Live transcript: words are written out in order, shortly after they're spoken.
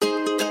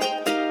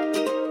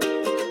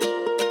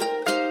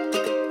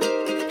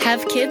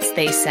Have kids,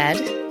 they said.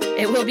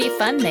 It will be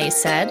fun, they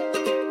said.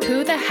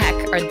 Who the heck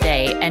are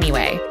they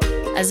anyway?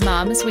 As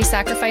moms, we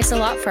sacrifice a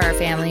lot for our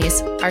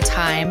families, our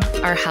time,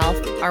 our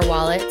health, our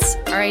wallets,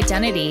 our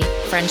identity,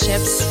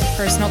 friendships,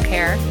 personal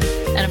care,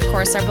 and of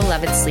course, our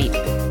beloved sleep.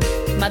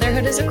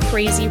 Motherhood is a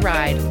crazy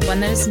ride, one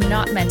that is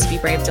not meant to be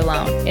braved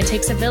alone. It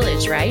takes a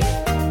village, right?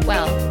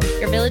 Well,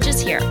 your village is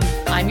here.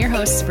 I'm your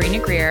host, Sabrina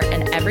Greer,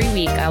 and every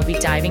week I'll be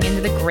diving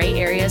into the gray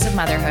areas of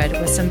motherhood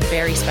with some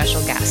very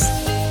special guests.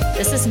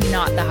 This is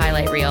not the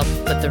highlight reel,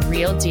 but the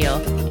real deal.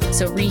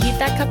 So reheat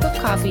that cup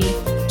of coffee,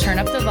 turn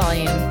up the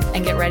volume,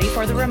 and get ready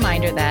for the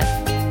reminder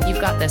that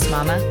you've got this,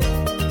 mama.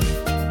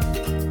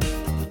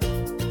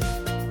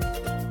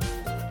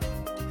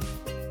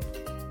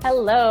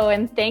 Hello,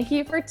 and thank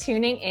you for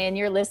tuning in.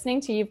 You're listening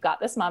to You've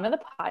Got This, Mama, the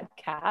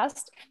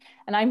podcast.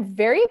 And I'm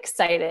very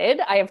excited.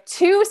 I have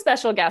two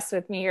special guests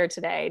with me here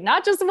today,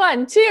 not just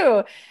one,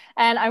 two.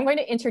 And I'm going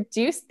to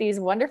introduce these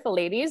wonderful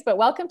ladies, but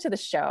welcome to the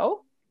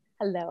show.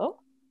 Hello.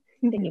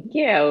 Thank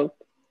you.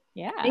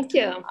 Yeah. Thank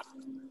you.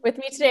 With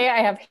me today,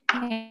 I have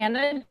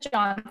Hannah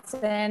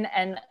Johnson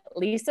and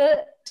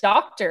Lisa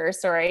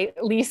Stellwagen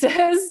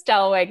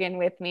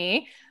with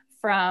me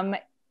from,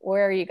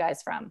 where are you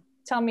guys from?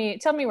 Tell me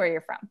where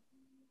you're from.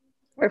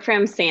 We're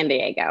from San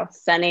Diego,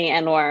 sunny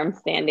and warm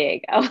San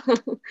Diego.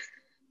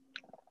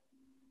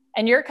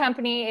 And your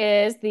company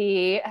is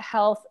the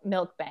Health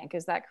Milk Bank,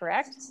 is that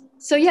correct?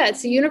 So yeah,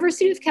 it's the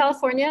University of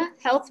California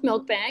Health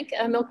Milk Bank,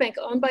 a milk bank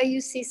owned by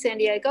UC San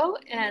Diego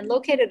and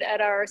located at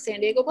our San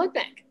Diego Blood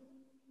Bank.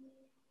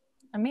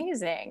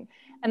 Amazing.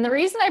 And the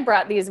reason I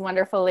brought these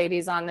wonderful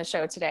ladies on the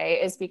show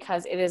today is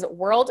because it is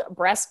World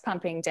Breast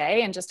Pumping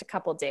Day in just a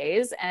couple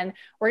days. And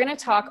we're going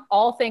to talk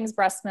all things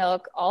breast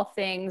milk, all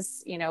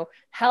things,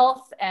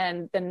 health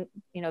and then,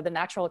 the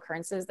natural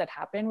occurrences that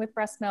happen with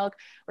breast milk.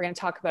 We're going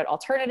to talk about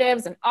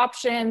alternatives and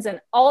options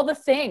and all the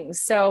things.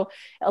 So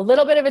a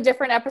little bit of a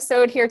different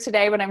episode here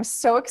today, but I'm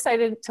so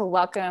excited to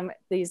welcome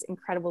these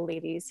incredible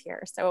ladies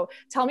here. So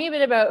tell me a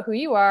bit about who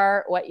you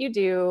are, what you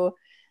do,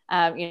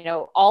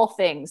 all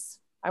things.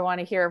 I want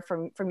to hear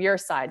from your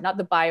side, not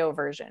the bio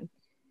version.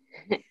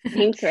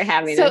 Thanks for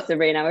having us,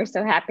 Sabrina. We're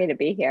so happy to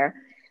be here.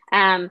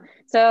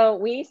 So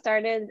we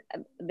started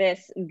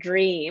this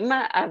dream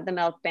of the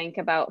milk bank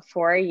about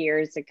 4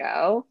 years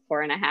ago,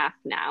 4.5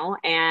 now.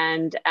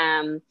 And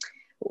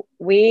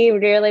we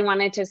really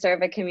wanted to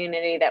serve a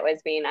community that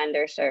was being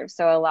underserved.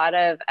 So a lot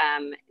of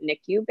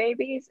NICU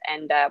babies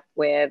end up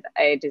with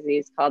a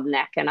disease called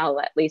NEC, and I'll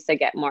let Lisa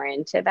get more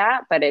into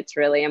that. But it's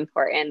really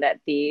important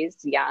that these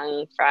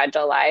young,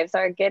 fragile lives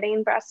are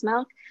getting breast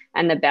milk.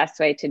 And the best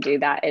way to do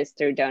that is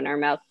through donor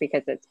milk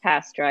because it's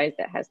pasteurized,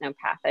 it has no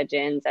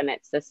pathogens, and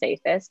it's the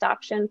safest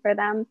option for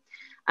them.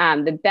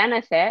 The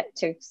benefit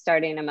to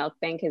starting a milk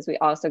bank is we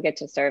also get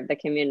to serve the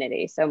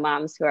community. So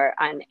moms who are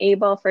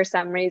unable for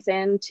some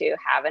reason to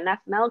have enough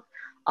milk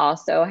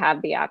also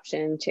have the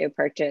option to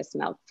purchase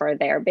milk for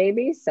their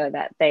babies so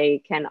that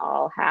they can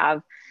all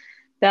have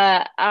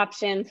the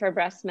option for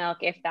breast milk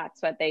if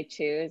that's what they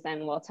choose.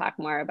 And we'll talk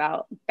more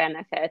about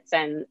benefits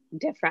and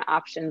different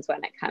options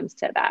when it comes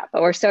to that.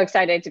 But we're so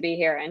excited to be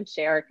here and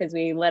share because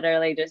we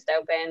literally just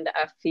opened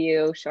a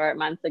few short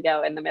months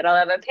ago in the middle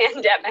of a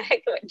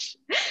pandemic, which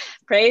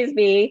praise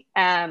be.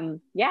 So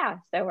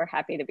we're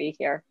happy to be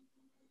here.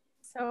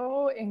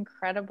 So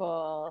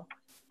incredible.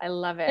 I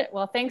love it.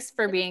 Well, thanks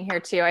for being here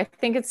too. I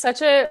think it's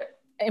such a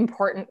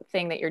important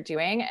thing that you're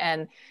doing.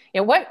 And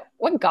what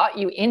got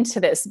you into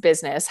this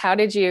business? How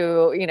did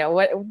you,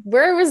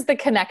 where was the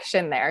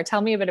connection there?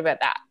 Tell me a bit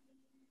about that.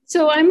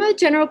 So I'm a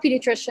general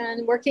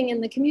pediatrician working in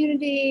the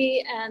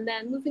community and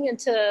then moving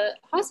into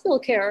hospital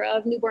care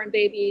of newborn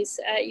babies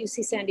at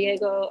UC San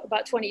Diego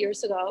about 20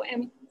 years ago.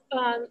 And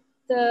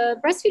the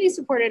breastfeeding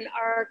support in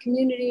our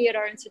community at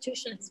our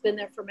institution has been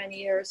there for many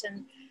years.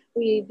 And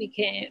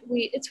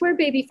it's where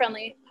Baby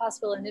Friendly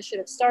Hospital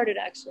Initiative started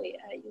actually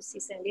at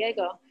UC San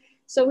Diego.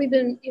 So we've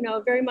been,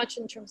 very much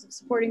in terms of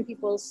supporting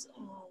people's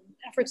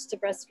efforts to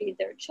breastfeed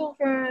their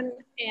children.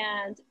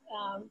 And,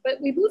 but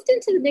we moved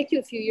into the NICU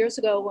a few years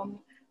ago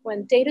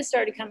when data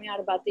started coming out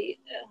about the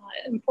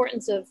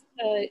importance of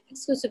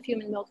exclusive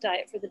human milk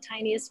diet for the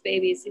tiniest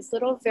babies, these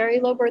little,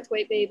 very low birth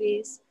weight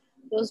babies,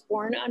 those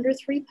born under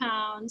 3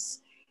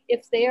 pounds.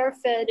 If they are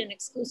fed an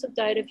exclusive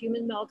diet of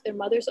human milk, their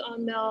mother's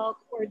own milk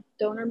or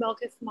donor milk,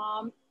 if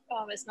mom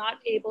is not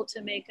able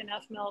to make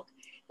enough milk,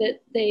 that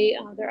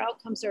their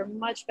outcomes are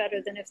much better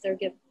than if they're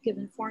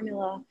given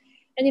formula.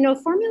 And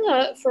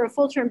formula for a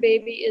full-term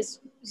baby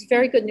is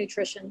very good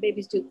nutrition.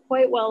 Babies do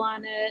quite well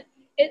on it.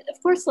 It of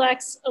course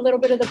lacks a little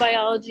bit of the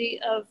biology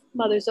of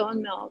mother's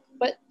own milk,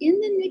 but in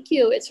the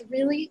NICU, it's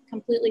really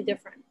completely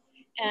different.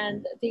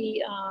 And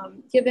the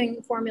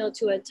giving formula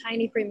to a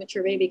tiny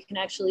premature baby can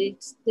actually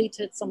lead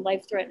to some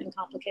life-threatening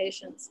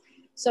complications.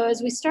 So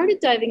as we started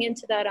diving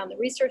into that on the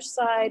research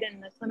side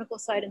and the clinical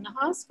side in the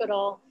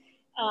hospital,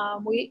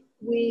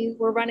 we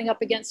were running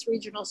up against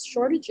regional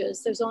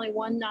shortages. There's only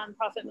one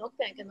nonprofit milk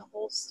bank in the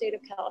whole state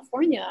of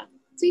California.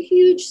 It's a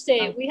huge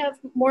state. We have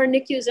more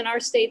NICUs in our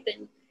state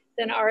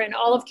than are in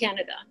all of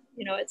Canada.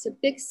 It's a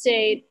big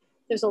state.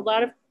 there's a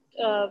lot of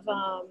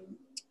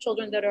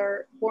children that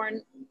are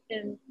born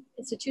in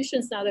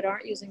institutions now that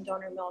aren't using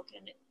donor milk,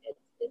 and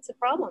it's a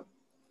problem.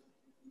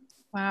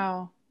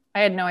 Wow.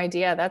 I had no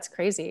idea. That's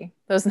crazy.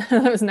 Those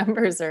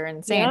numbers are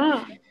insane.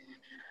 Yeah.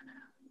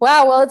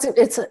 Wow. Well,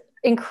 it's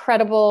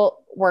incredible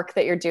work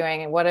that you're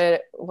doing, and what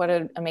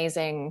an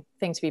amazing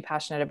thing to be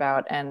passionate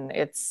about. And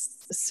it's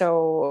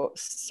so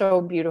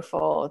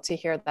beautiful to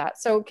hear that.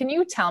 So can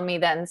you tell me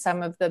then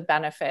some of the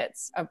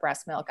benefits of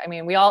breast milk? I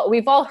mean,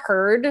 we've all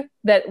heard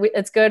that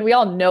it's good. We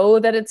all know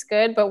that it's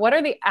good, but what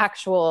are the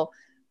actual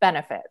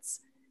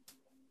benefits?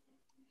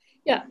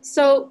 Yeah.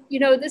 So,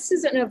 this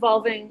is an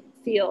evolving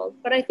field,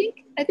 but I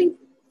think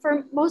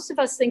for most of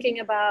us thinking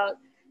about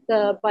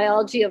the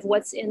biology of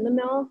what's in the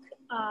milk,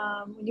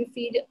 when you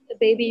feed a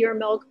baby your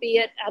milk, be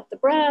it at the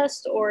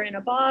breast or in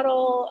a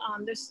bottle,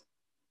 there's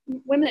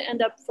women that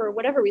end up, for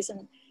whatever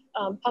reason,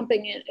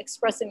 pumping it,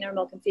 expressing their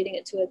milk and feeding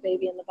it to a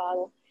baby in the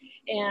bottle.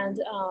 And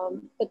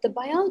but the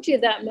biology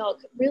of that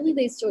milk really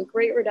leads to a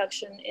great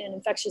reduction in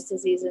infectious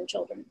disease in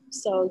children.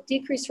 So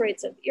decreased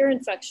rates of ear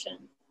infection,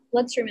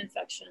 bloodstream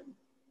infection,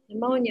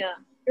 pneumonia,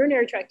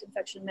 urinary tract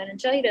infection,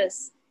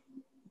 meningitis,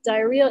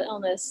 diarrheal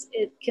illness.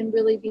 It can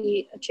really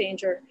be a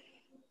changer.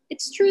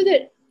 It's true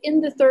that in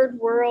the third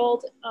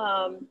world,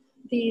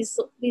 these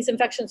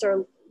infections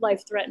are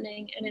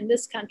life-threatening, and in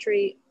this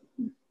country,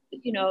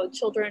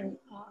 children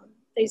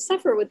they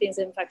suffer with these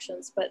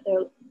infections, but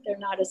they're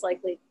not as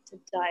likely to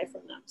die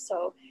from them.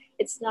 So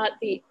it's not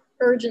the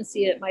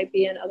urgency it might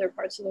be in other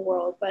parts of the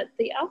world, but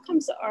the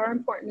outcomes are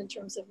important in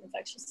terms of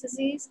infectious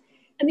disease.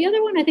 And the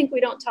other one I think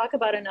we don't talk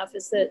about enough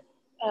is that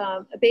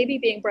a baby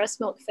being breast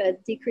milk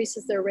fed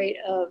decreases their rate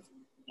of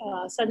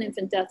sudden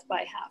infant death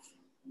by half.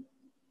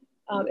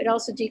 It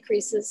also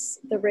decreases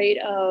the rate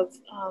of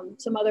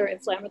some other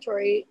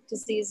inflammatory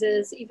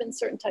diseases, even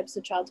certain types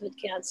of childhood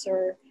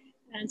cancer.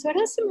 And so it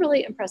has some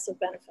really impressive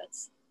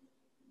benefits.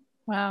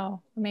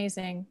 Wow.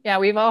 Amazing. Yeah.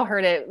 We've all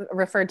heard it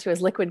referred to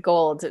as liquid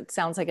gold. It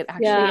sounds like it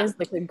actually is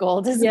liquid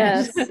gold, isn't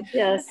it?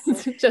 Yes.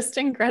 It's just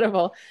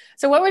incredible.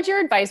 So what would your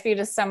advice be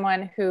to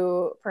someone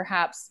who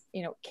perhaps,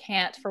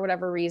 can't for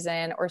whatever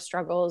reason or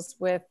struggles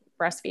with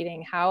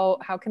breastfeeding? How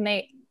can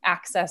they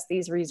access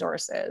these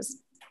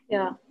resources?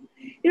 Yeah.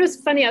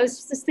 It's funny. I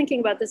was just thinking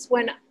about this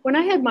when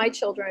I had my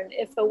children.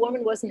 If a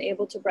woman wasn't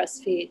able to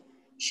breastfeed,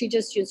 she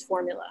just used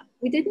formula.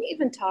 We didn't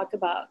even talk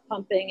about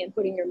pumping and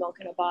putting your milk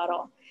in a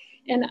bottle.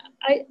 And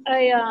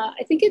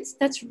I think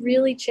that's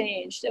really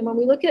changed. And when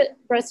we look at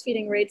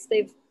breastfeeding rates,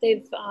 they've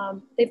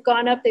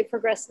gone up. They've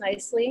progressed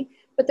nicely.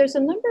 But there's a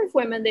number of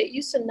women that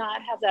used to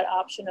not have that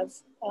option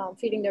of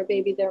feeding their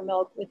baby their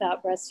milk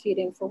without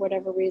breastfeeding for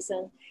whatever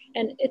reason.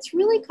 And it's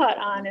really caught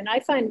on. And I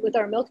find with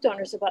our milk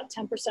donors, about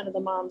 10% of the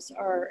moms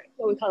are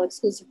what we call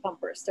exclusive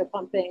pumpers. They're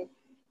pumping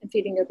and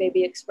feeding their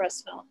baby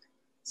express milk.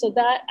 So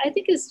that I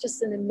think is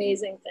just an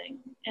amazing thing.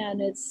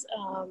 And it's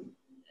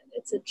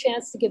a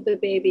chance to give the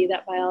baby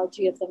that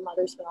biology of the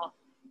mother's milk,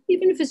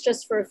 even if it's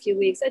just for a few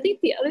weeks. I think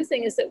the other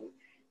thing is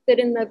that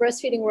in the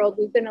breastfeeding world,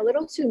 we've been a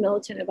little too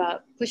militant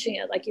about pushing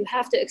it. Like you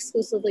have to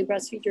exclusively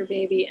breastfeed your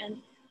baby.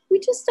 And we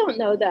just don't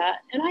know that.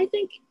 And I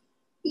think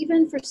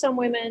even for some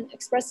women,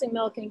 expressing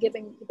milk and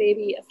giving the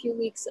baby a few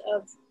weeks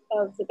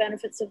of the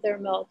benefits of their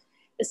milk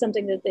is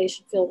something that they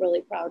should feel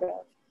really proud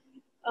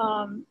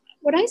of.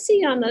 What I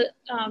see on the,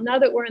 now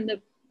that we're in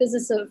the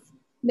business of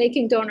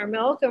making donor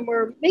milk, and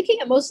we're making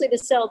it mostly to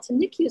sell to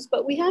NICUs,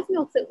 but we have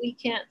milk that we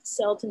can't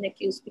sell to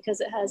NICUs because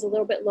it has a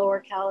little bit lower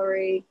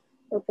calorie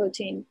or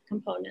protein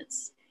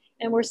components.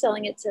 And we're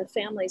selling it to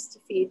families to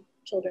feed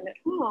children at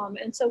home.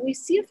 And so we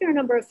see a fair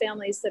number of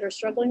families that are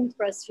struggling with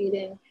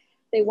breastfeeding.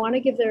 They want to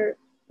give their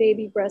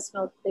baby breast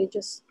milk. They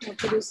just aren't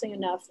producing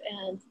enough.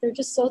 And they're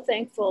just so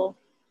thankful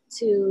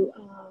to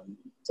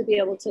be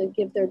able to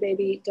give their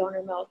baby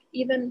donor milk,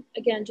 even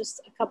again,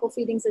 just a couple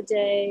feedings a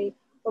day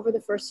over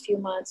the first few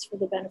months for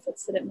the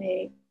benefits that it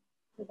may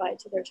provide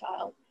to their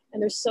child.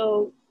 And they're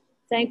so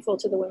thankful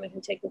to the women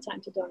who take the time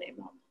to donate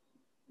milk.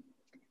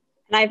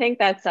 And I think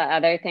that's the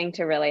other thing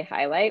to really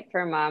highlight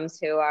for moms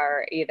who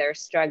are either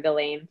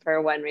struggling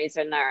for one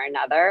reason or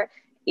another.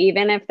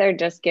 Even if they're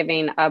just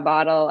giving a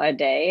bottle a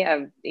day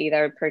of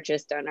either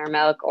purchased donor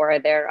milk or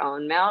their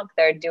own milk,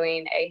 they're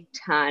doing a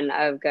ton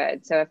of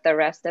good. So if the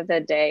rest of the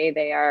day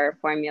they are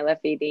formula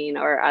feeding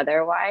or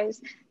otherwise,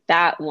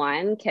 that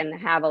one can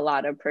have a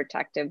lot of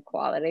protective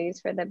qualities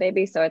for the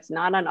baby. So it's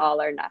not an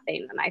all or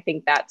nothing. And I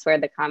think that's where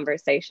the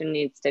conversation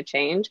needs to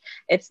change.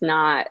 It's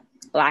not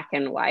black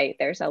and white.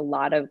 There's a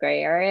lot of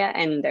gray area,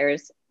 and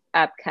there's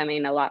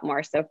upcoming a lot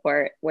more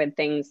support with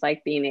things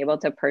like being able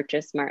to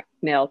purchase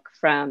milk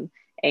from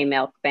a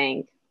milk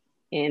bank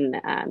in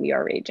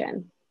your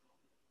region.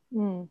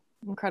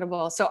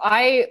 Incredible. So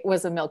I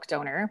was a milk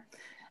donor,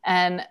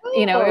 and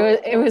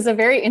it was a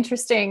very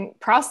interesting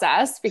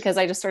process because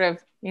I just sort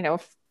of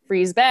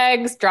freeze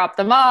bags, drop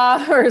them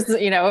off, or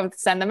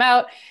send them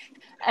out.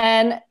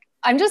 And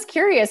I'm just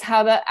curious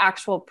how the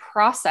actual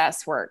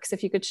process works.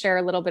 If you could share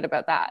a little bit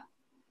about that.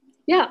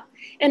 Yeah.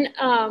 And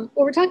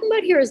what we're talking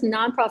about here is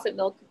nonprofit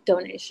milk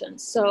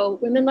donations. So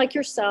women like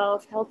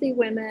yourself, healthy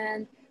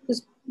women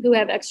who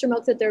have extra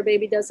milk that their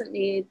baby doesn't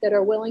need, that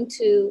are willing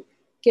to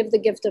give the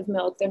gift of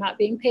milk. They're not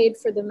being paid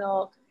for the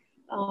milk.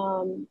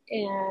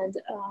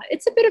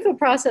 It's a bit of a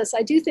process.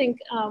 I do think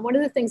one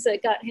of the things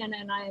that got Hannah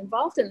and I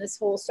involved in this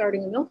whole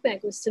starting a milk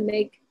bank was to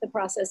make the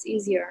process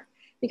easier.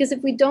 Because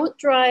if we don't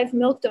drive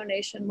milk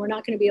donation, we're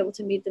not going to be able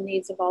to meet the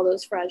needs of all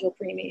those fragile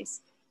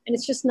preemies. And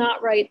it's just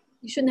not right.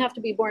 You shouldn't have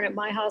to be born at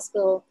my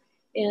hospital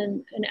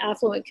in an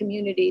affluent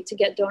community to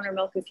get donor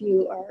milk if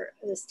you are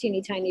this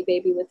teeny tiny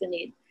baby with a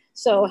need.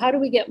 So how do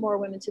we get more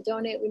women to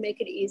donate? We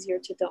make it easier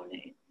to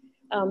donate.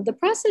 The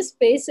process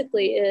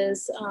basically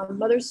is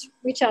mothers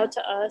reach out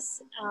to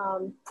us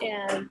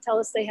and tell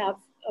us they have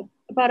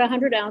about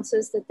 100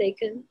 ounces that they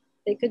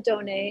could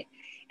donate.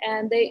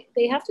 And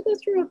they have to go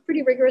through a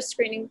pretty rigorous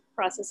screening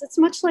process. It's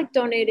much like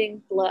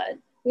donating blood.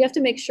 We have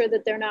to make sure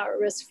that they're not at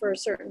risk for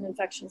certain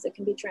infections that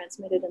can be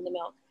transmitted in the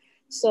milk.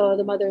 So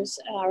the mothers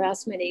are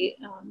asked many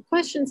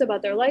questions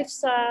about their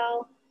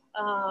lifestyle,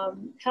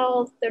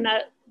 health. They're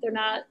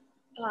not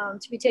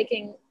to be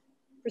taking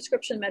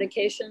prescription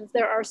medications.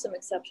 There are some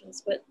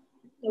exceptions, but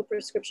no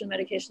prescription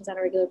medications on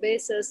a regular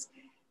basis.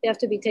 They have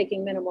to be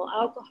taking minimal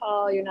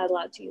alcohol. You're not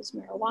allowed to use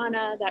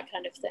marijuana, that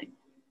kind of thing.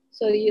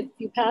 So you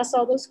pass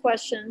all those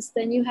questions,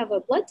 then you have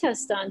a blood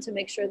test done to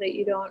make sure that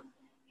you don't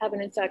have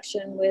an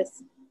infection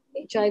with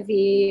HIV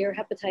or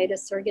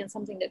hepatitis, or again,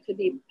 something that could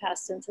be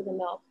passed into the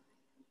milk.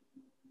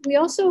 We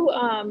also,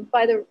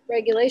 by the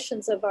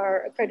regulations of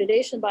our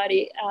accreditation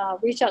body,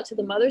 reach out to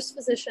the mother's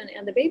physician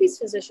and the baby's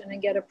physician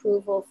and get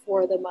approval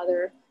for the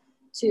mother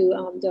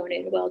to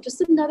donate. Well,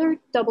 just another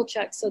double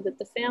check so that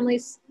the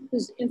families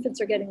whose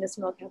infants are getting this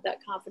milk have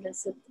that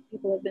confidence that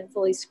people have been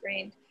fully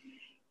screened.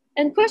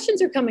 And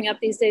questions are coming up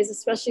these days,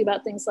 especially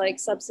about things like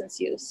substance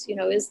use. You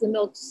know, is the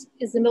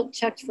milk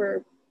checked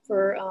for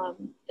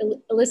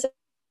illicit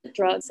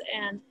drugs?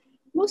 And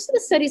most of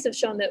the studies have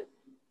shown that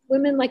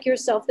women like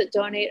yourself that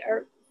donate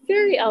are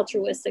very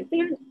altruistic.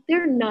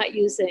 They're not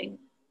using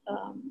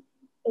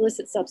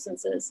illicit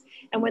substances.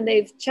 And when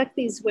they've checked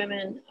these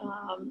women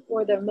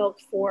or their milk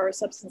for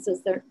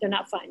substances, they're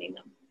not finding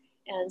them.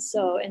 And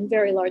so, in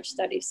very large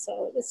studies.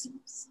 So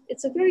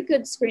it's a very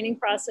good screening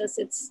process.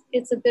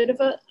 It's a bit of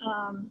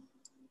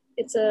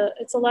it's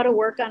a lot of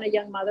work on a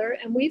young mother.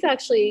 And we've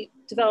actually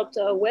developed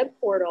a web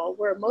portal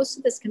where most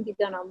of this can be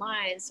done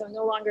online. So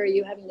no longer are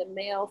you having to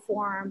mail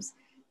forms,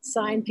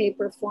 sign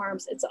paper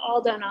forms. It's all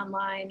done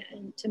online,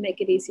 and to make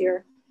it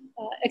easier,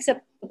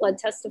 except the blood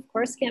test, of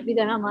course, can't be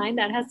done online.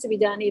 That has to be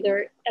done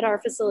either at our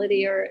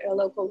facility or a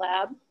local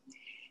lab.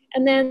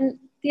 And then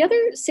the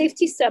other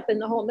safety step in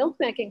the whole milk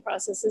banking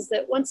process is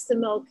that once the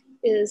milk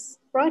is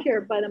brought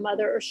here by the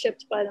mother or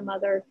shipped by the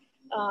mother,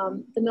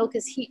 the milk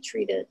is heat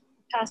treated,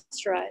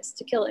 pasteurized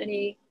to kill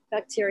any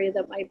bacteria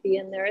that might be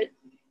in there.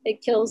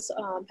 It kills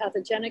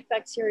pathogenic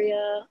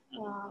bacteria,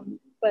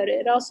 but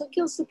it also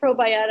kills the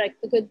probiotic,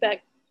 the good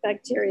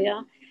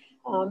bacteria,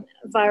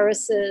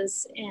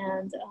 viruses,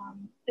 and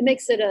it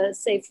makes it a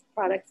safe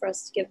product for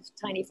us to give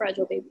tiny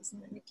fragile babies in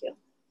the NICU.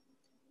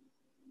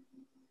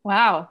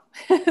 Wow.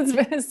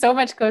 So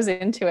much goes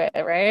into it,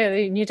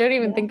 right? You don't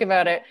even think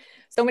about it.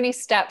 So many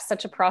steps,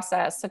 such a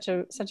process,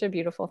 such a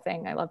beautiful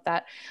thing. I love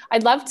that.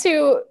 I'd love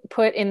to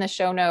put in the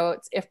show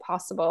notes, if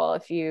possible,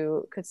 if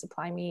you could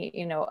supply me,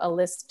 a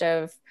list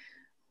of,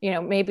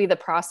 maybe the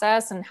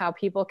process and how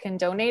people can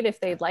donate if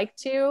they'd like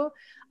to.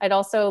 I'd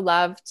also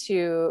love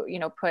to,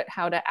 put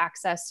how to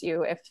access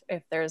you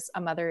if there's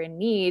a mother in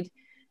need,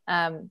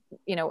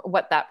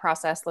 what that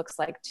process looks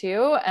like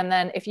too. And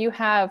then if you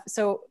have,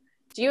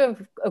 do you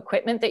have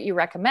equipment that you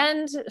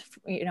recommend,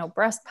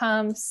 breast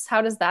pumps?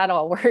 How does that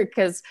all work?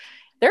 Because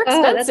they're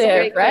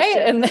expensive,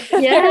 right?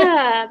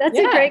 That's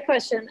a great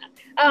question.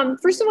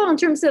 First of all, in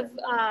terms of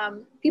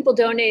people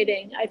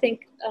donating, I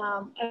think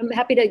I'm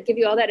happy to give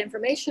you all that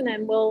information,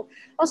 and we'll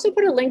also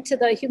put a link to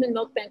the Human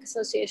Milk Bank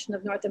Association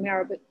of North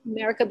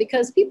America,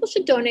 because people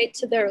should donate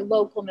to their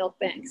local milk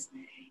banks.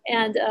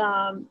 And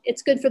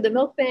it's good for the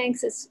milk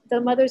banks.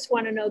 The mothers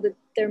want to know that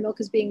their milk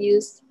is being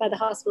used by the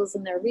hospitals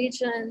in their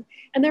region.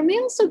 And there may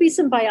also be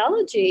some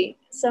biology.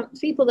 Some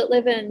people that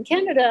live in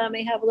Canada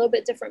may have a little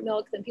bit different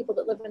milk than people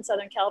that live in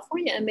Southern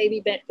California, and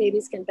maybe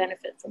babies can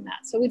benefit from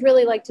that. So we'd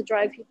really like to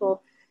drive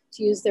people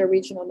to use their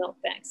regional milk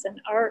banks.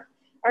 And our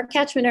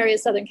catchment area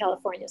is Southern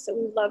California. So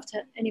we'd love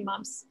to any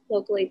moms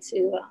locally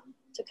to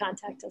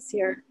contact us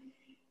here.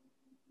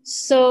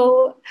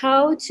 So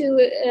how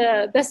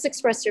to best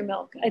express your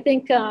milk? I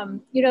think,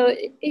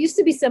 it used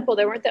to be simple.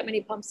 There weren't that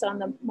many pumps on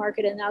the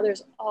market, and now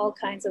there's all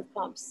kinds of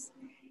pumps.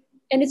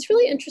 And it's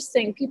really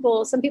interesting.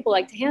 Some people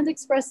like to hand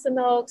express the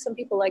milk. Some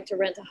people like to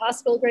rent a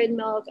hospital grade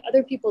milk.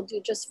 Other people do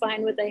just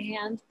fine with a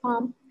hand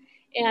pump.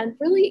 And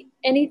really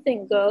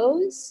anything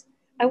goes.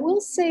 I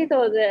will say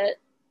though that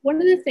one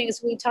of the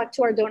things we talk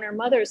to our donor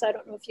mothers, I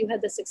don't know if you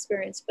had this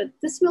experience, but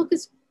this milk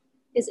is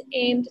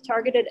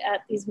targeted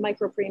at these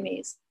micro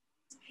preemies.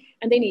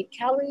 And they need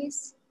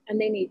calories, and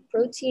they need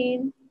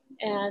protein,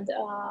 and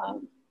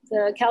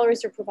the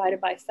calories are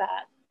provided by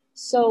fat.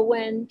 So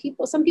when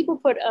some people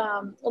put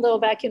a little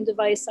vacuum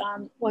device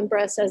on one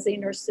breast as they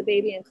nurse the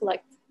baby and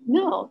collect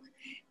milk,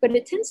 but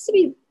it tends to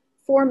be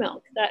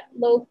foremilk, that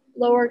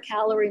lower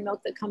calorie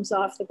milk that comes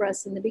off the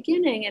breast in the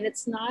beginning, and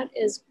it's not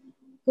as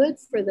good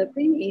for the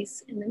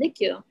preemies in the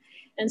NICU.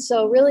 And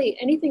so really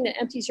anything that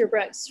empties your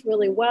breast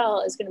really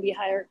well is going to be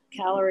higher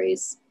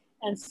calories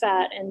and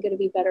fat and going to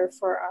be better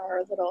for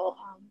our little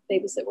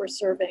babies that we're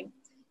serving.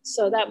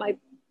 So that might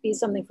be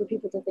something for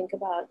people to think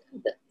about.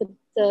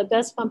 The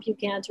best pump you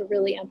can to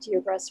really empty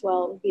your breast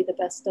well would be the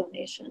best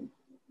donation.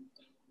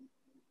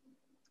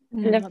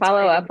 And to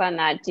follow up on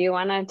that, do you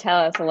want to tell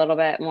us a little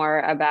bit more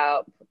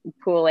about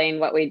pooling,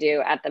 what we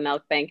do at the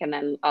milk bank, and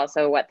then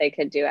also what they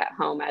could do at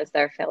home as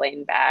they're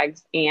filling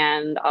bags,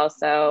 and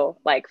also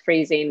like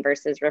freezing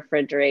versus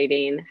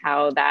refrigerating,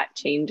 how that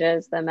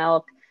changes the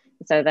milk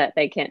so that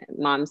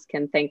moms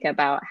can think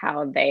about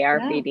how they are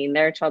feeding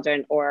their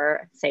children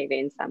or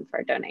saving some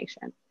for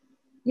donation?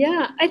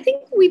 Yeah, I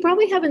think we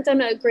probably haven't done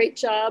a great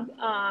job,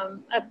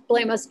 I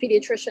blame us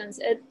pediatricians,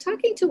 at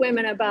talking to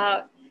women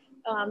about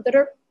that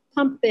are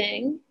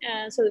pumping,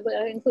 and so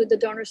I include the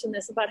donors in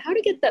this, about how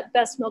to get that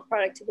best milk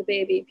product to the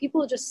baby.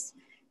 People just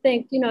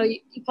think,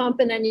 you pump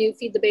and then you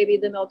feed the baby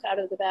the milk out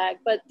of the bag.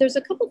 But there's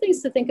a couple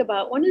things to think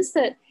about. One is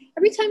that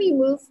every time you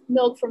move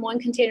milk from one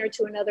container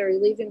to another, you're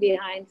leaving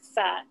behind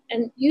fat.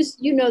 And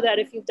you know that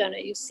if you've done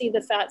it, you see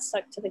the fat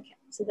stuck to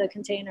the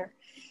container.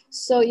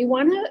 So you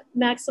want to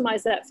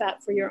maximize that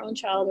fat for your own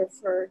child or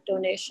for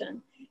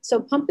donation. So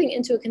pumping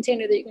into a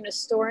container that you're going to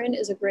store in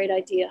is a great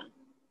idea.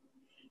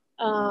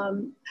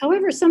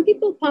 However, some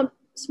people pump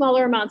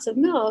smaller amounts of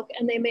milk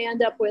and they may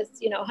end up with,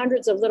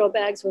 hundreds of little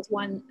bags with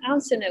 1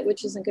 ounce in it,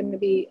 which isn't going to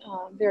be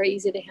very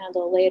easy to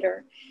handle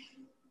later.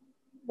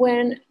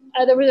 When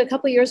there was a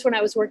couple of years when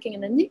I was working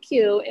in the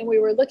NICU and we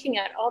were looking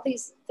at all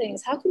these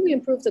things, how can we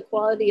improve the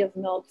quality of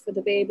milk for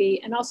the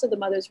baby and also the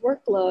mother's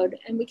workload?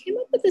 And we came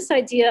up with this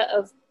idea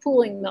of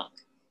pooling milk.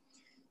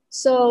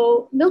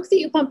 So milk that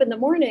you pump in the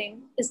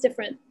morning is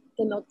different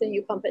than milk that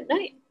you pump at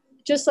night.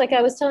 Just like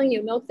I was telling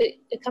you, milk that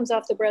it comes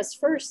off the breast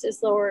first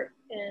is lower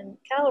in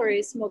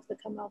calories. Milk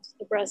that comes off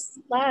the breast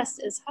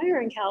last is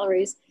higher in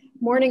calories.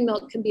 Morning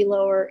milk can be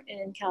lower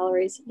in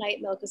calories. Night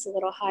milk is a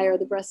little higher.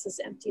 The breast is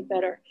emptied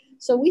better.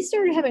 So we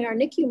started having our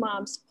NICU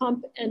moms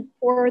pump and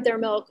pour their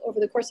milk over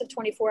the course of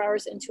 24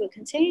 hours into a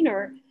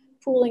container,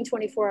 pooling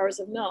 24 hours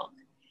of milk.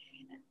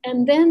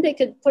 And then they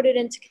could put it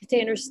into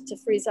containers to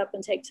freeze up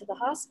and take to the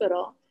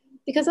hospital.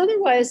 Because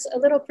otherwise, a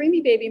little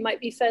preemie baby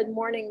might be fed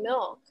morning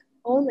milk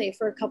only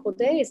for a couple of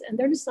days, and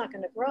they're just not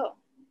going to grow.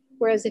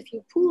 Whereas if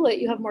you pool it,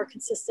 you have more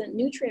consistent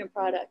nutrient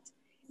product.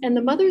 And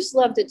the mothers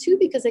loved it too,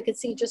 because they could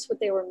see just what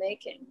they were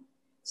making.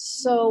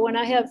 So when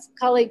I have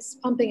colleagues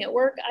pumping at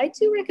work, I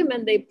do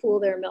recommend they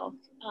pool their milk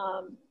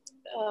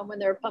when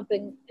they're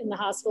pumping in the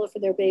hospital for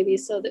their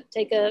babies. So that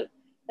take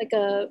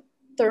a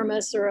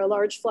thermos or a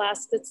large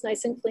flask that's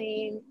nice and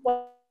clean.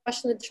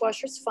 Washing the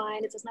dishwasher is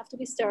fine. It doesn't have to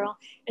be sterile.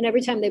 And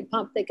every time they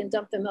pump, they can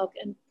dump the milk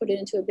and put it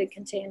into a big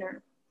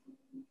container.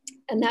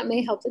 And that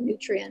may help the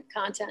nutrient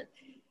content.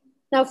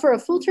 Now, for a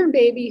full-term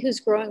baby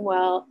who's growing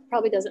well,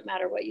 probably doesn't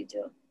matter what you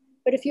do.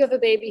 But if you have a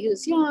baby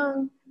who's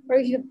young, or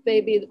if you have a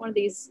baby, one of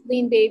these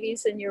lean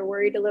babies, and you're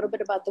worried a little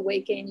bit about the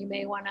weight gain, you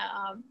may want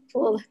to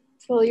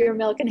pull your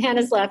milk. And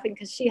Hannah's laughing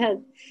because she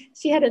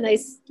had a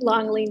nice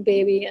long lean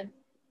baby, and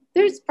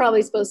there's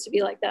probably supposed to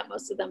be like that,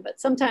 most of them. But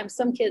sometimes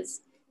some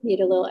kids need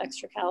a little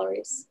extra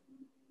calories.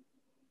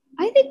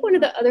 I think one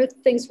of the other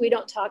things we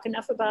don't talk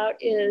enough about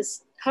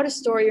is how to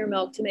store your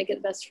milk to make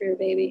it best for your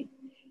baby.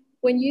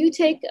 When you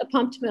take a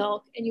pumped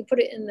milk and you put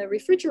it in the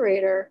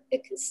refrigerator,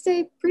 it can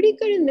stay pretty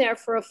good in there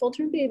for a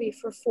full-term baby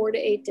for 4 to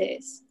 8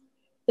 days.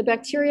 The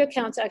bacteria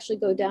counts actually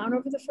go down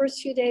over the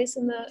first few days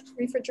in the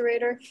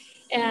refrigerator,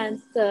 and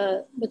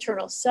the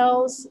maternal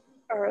cells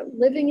are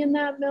living in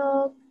that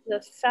milk.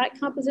 The fat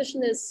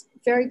composition is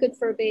very good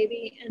for a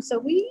baby. And so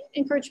we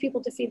encourage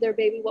people to feed their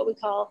baby what we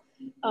call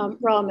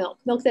raw milk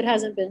that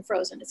hasn't been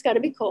frozen. It's got to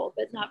be cold,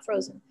 but not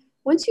frozen.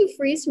 Once you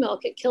freeze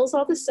milk, it kills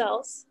all the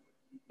cells.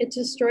 It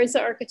destroys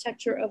the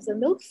architecture of the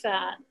milk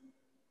fat.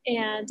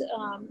 And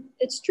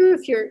it's true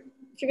if you're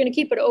going to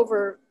keep it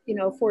over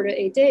 4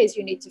 to 8 days,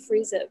 you need to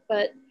freeze it.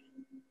 But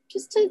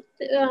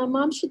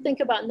moms should think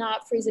about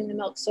not freezing the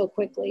milk so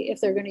quickly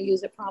if they're going to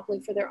use it promptly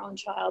for their own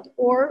child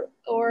or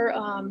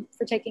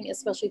for taking it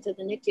especially to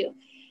the NICU.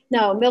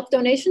 Now, milk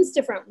donation is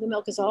different. The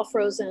milk is all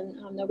frozen.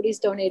 Nobody's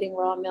donating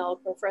raw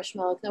milk or fresh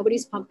milk.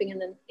 Nobody's pumping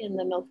in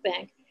the milk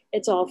bank.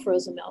 It's all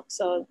frozen milk.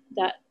 So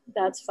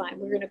that's fine.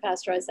 We're going to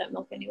pasteurize that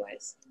milk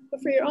anyways.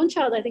 But for your own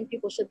child, I think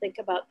people should think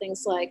about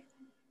things like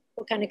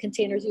what kind of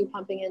containers are you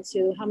pumping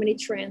into, how many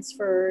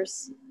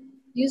transfers,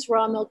 use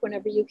raw milk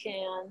whenever you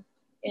can,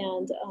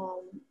 and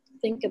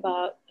think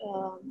about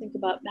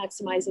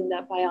maximizing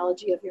that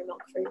biology of your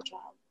milk for your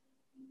child.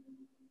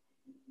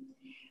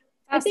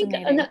 I think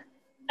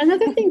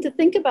another thing to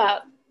think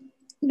about,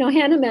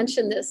 Hannah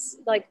mentioned this,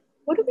 like,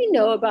 what do we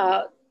know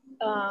about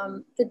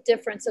the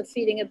difference of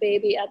feeding a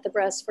baby at the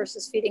breast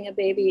versus feeding a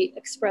baby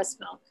express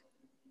milk?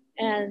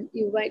 And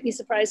you might be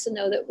surprised to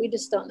know that we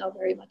just don't know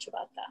very much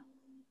about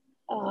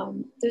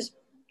that. There's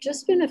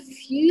just been a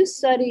few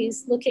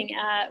studies looking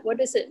at what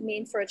does it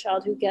mean for a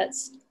child who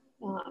gets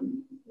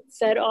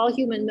fed all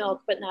human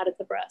milk, but not at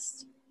the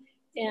breast.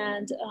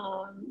 And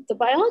the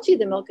biology of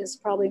the milk is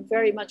probably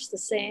very much the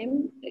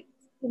same.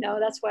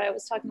 That's why I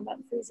was talking about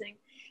freezing.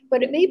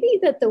 But it may be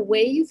that the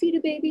way you feed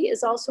a baby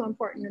is also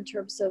important in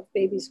terms of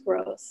baby's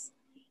growth.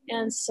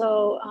 And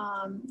so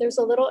there's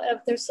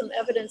some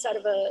evidence out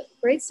of a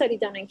great study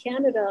done in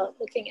Canada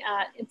looking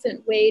at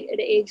infant weight at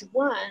age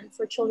 1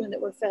 for children that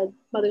were fed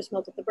mother's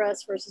milk at the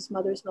breast versus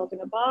mother's milk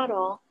in a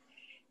bottle.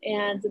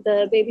 And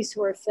the babies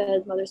who were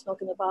fed mother's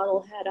milk in the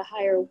bottle had a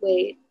higher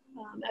weight,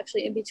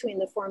 actually in between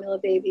the formula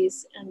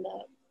babies and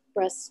the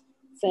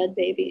breastfed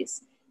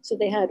babies. So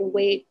they had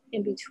weight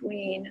in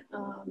between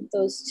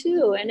those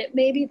two. And it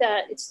may be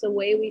that it's the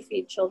way we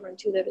feed children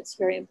too, that it's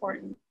very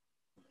important.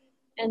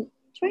 And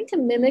trying to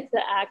mimic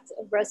the act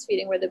of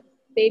breastfeeding where the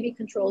baby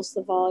controls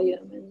the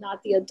volume and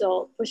not the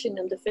adult pushing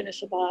them to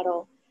finish a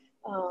bottle,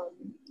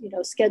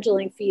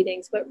 scheduling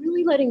feedings, but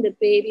really letting the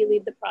baby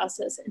lead the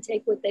process and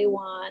take what they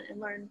want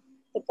and learn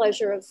the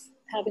pleasure of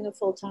having a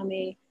full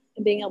tummy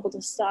and being able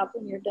to stop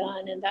when you're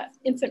done. And that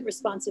infant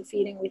responsive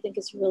feeding, we think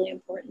is really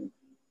important.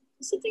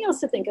 Something else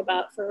to think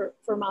about for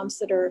moms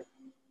that are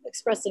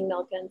expressing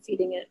milk and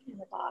feeding it in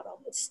a bottle.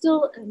 It's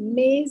still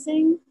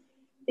amazing.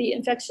 The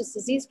infectious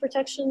disease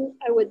protection,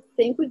 I would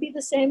think, would be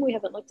the same. We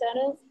haven't looked at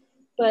it,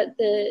 but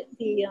the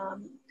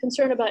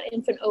concern about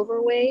infant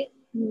overweight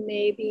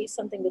may be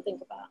something to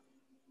think about.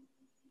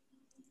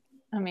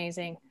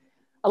 Amazing.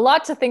 A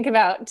lot to think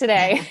about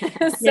today.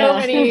 so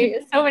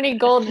many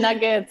gold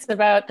nuggets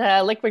about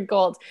liquid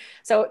gold.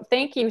 So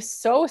thank you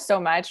so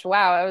much.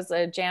 Wow, it was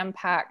a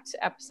jam-packed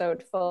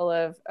episode full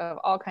of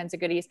all kinds of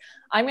goodies.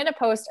 I'm going to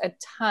post a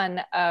ton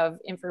of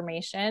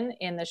information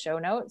in the show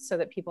notes so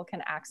that people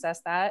can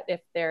access that if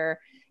they're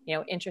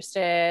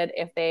interested,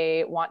 if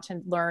they want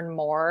to learn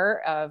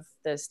more of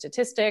the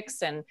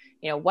statistics and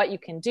what you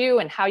can do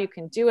and how you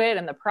can do it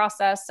and the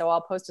process. So I'll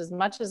post as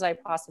much as I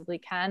possibly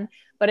can.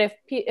 But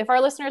if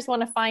our listeners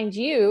want to find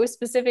you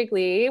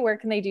specifically, where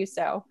can they do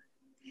so?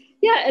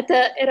 Yeah,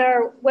 at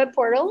our web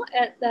portal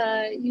at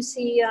the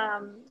UC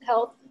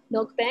Health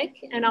Milk Bank,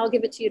 and I'll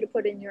give it to you to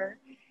put in your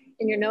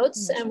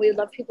notes. And we'd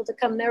love people to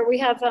come there. We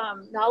have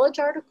knowledge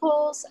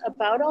articles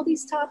about all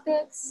these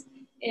topics,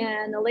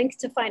 and a link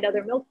to find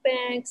other milk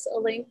banks,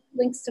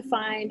 links to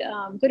find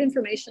good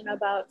information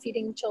about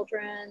feeding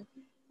children,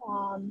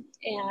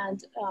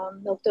 and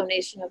milk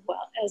donation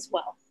as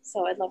well.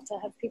 So I'd love to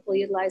have people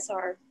utilize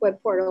our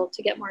web portal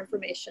to get more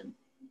information.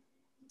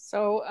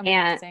 So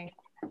amazing.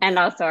 And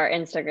also our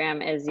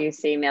Instagram is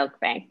UC Milk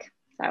Bank.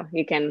 So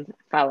you can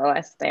follow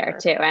us there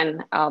too.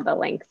 And all the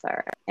links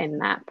are in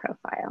that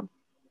profile.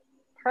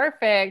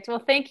 Perfect. Well,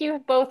 thank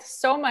you both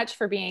so much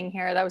for being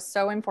here. That was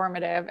so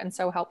informative and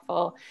so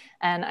helpful.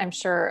 And I'm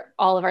sure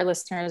all of our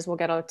listeners will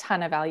get a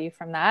ton of value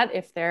from that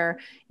if they're,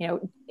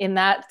 in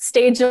that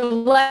stage of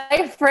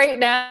life right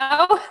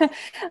now.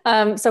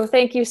 So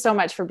thank you so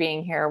much for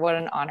being here. What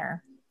an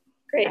honor.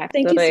 Great.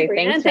 Absolutely. Thank you,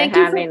 Sabrina. Thanks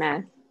for having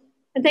us.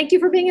 And thank you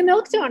for being a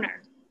milk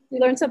donor. We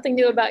learned something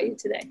new about you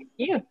today. Thank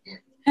you.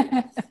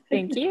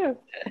 Thank you.